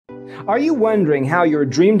Are you wondering how your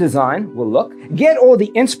dream design will look? Get all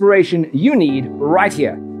the inspiration you need right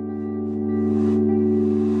here.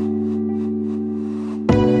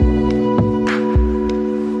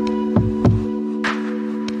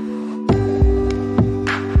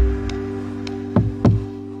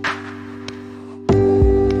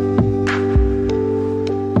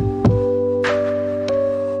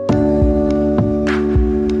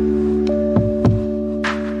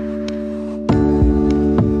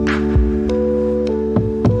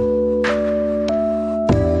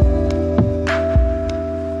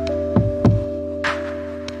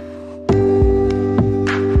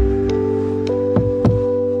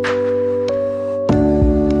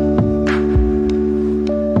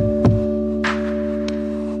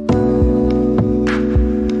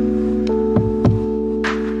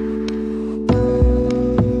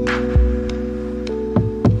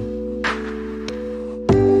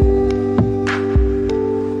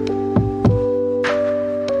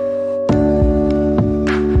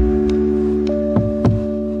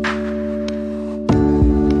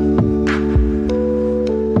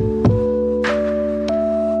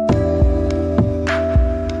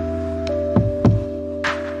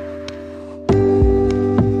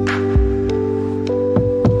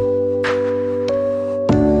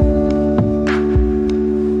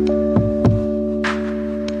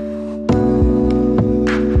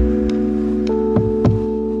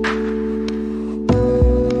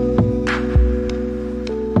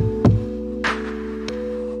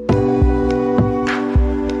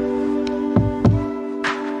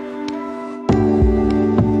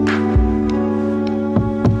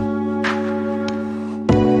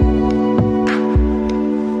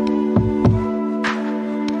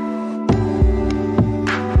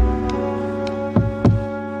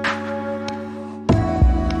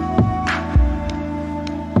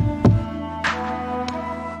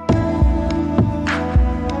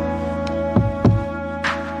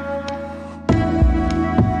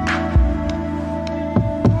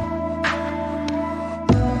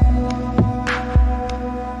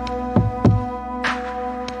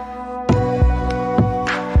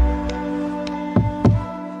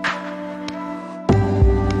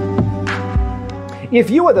 If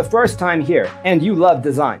you are the first time here and you love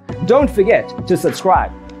design, don't forget to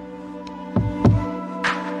subscribe.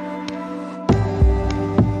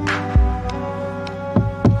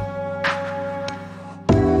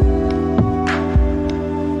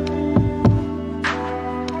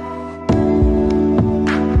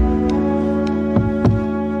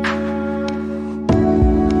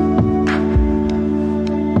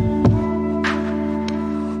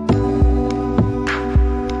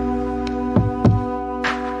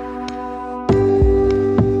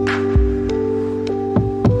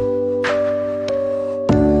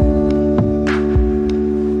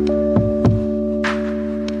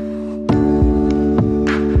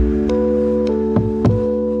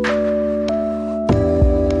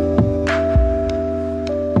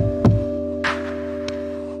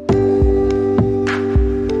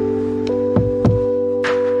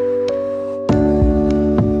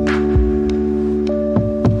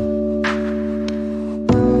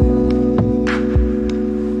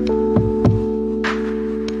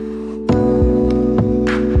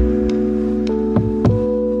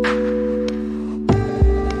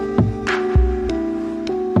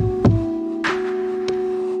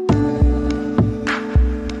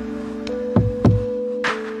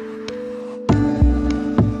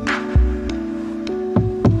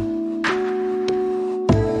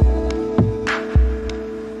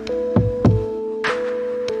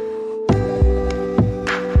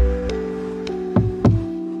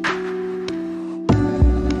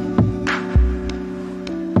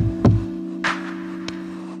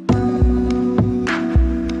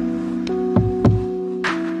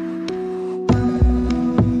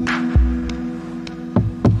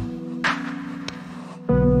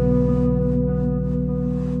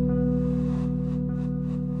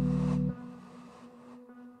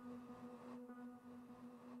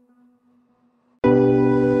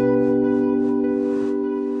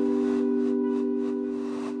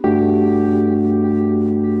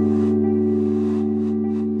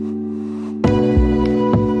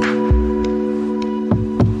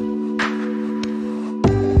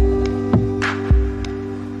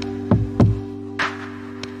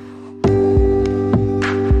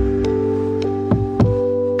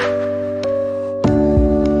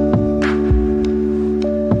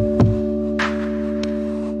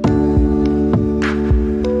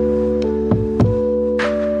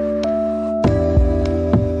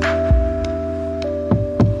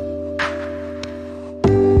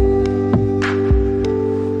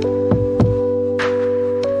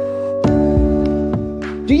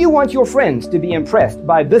 you want your friends to be impressed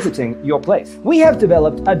by visiting your place? We have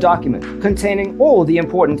developed a document containing all the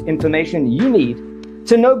important information you need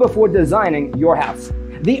to know before designing your house.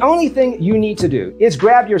 The only thing you need to do is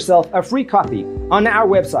grab yourself a free copy on our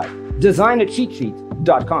website,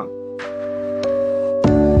 designercheatsheet.com.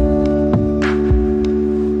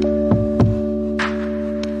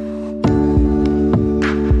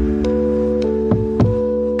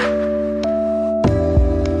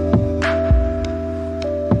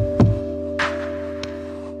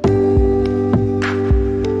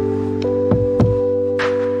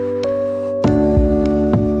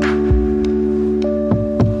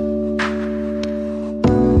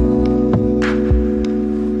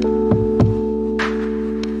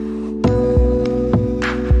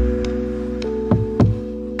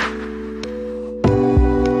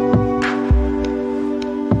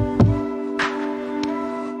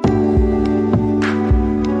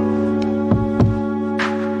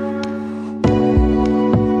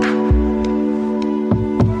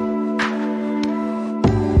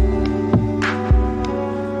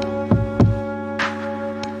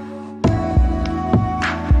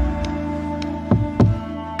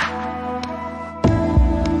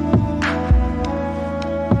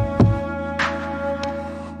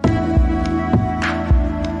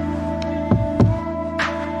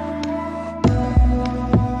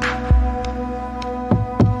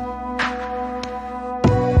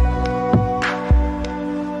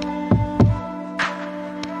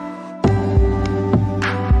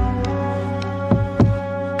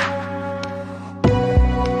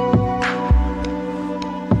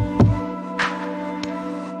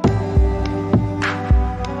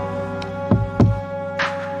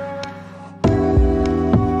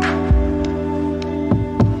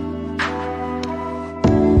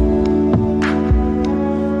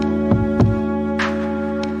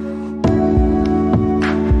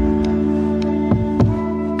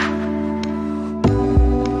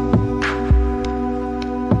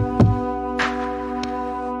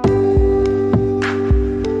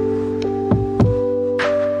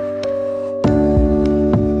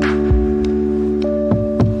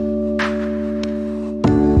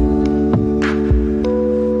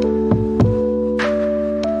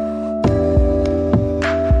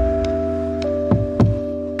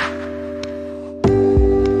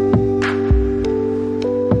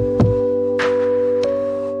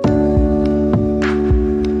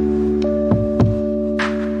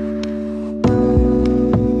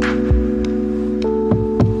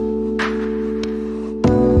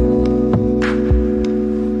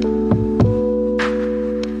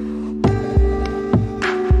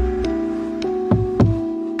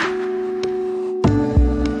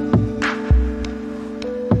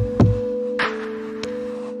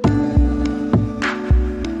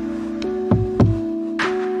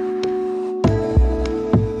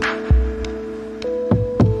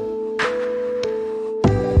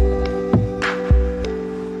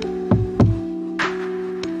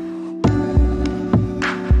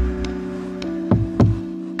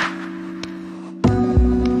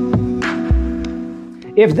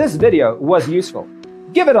 If this video was useful,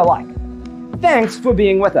 give it a like. Thanks for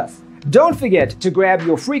being with us. Don't forget to grab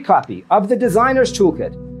your free copy of the Designer's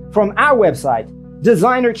Toolkit from our website,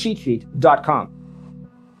 designercheatsheet.com.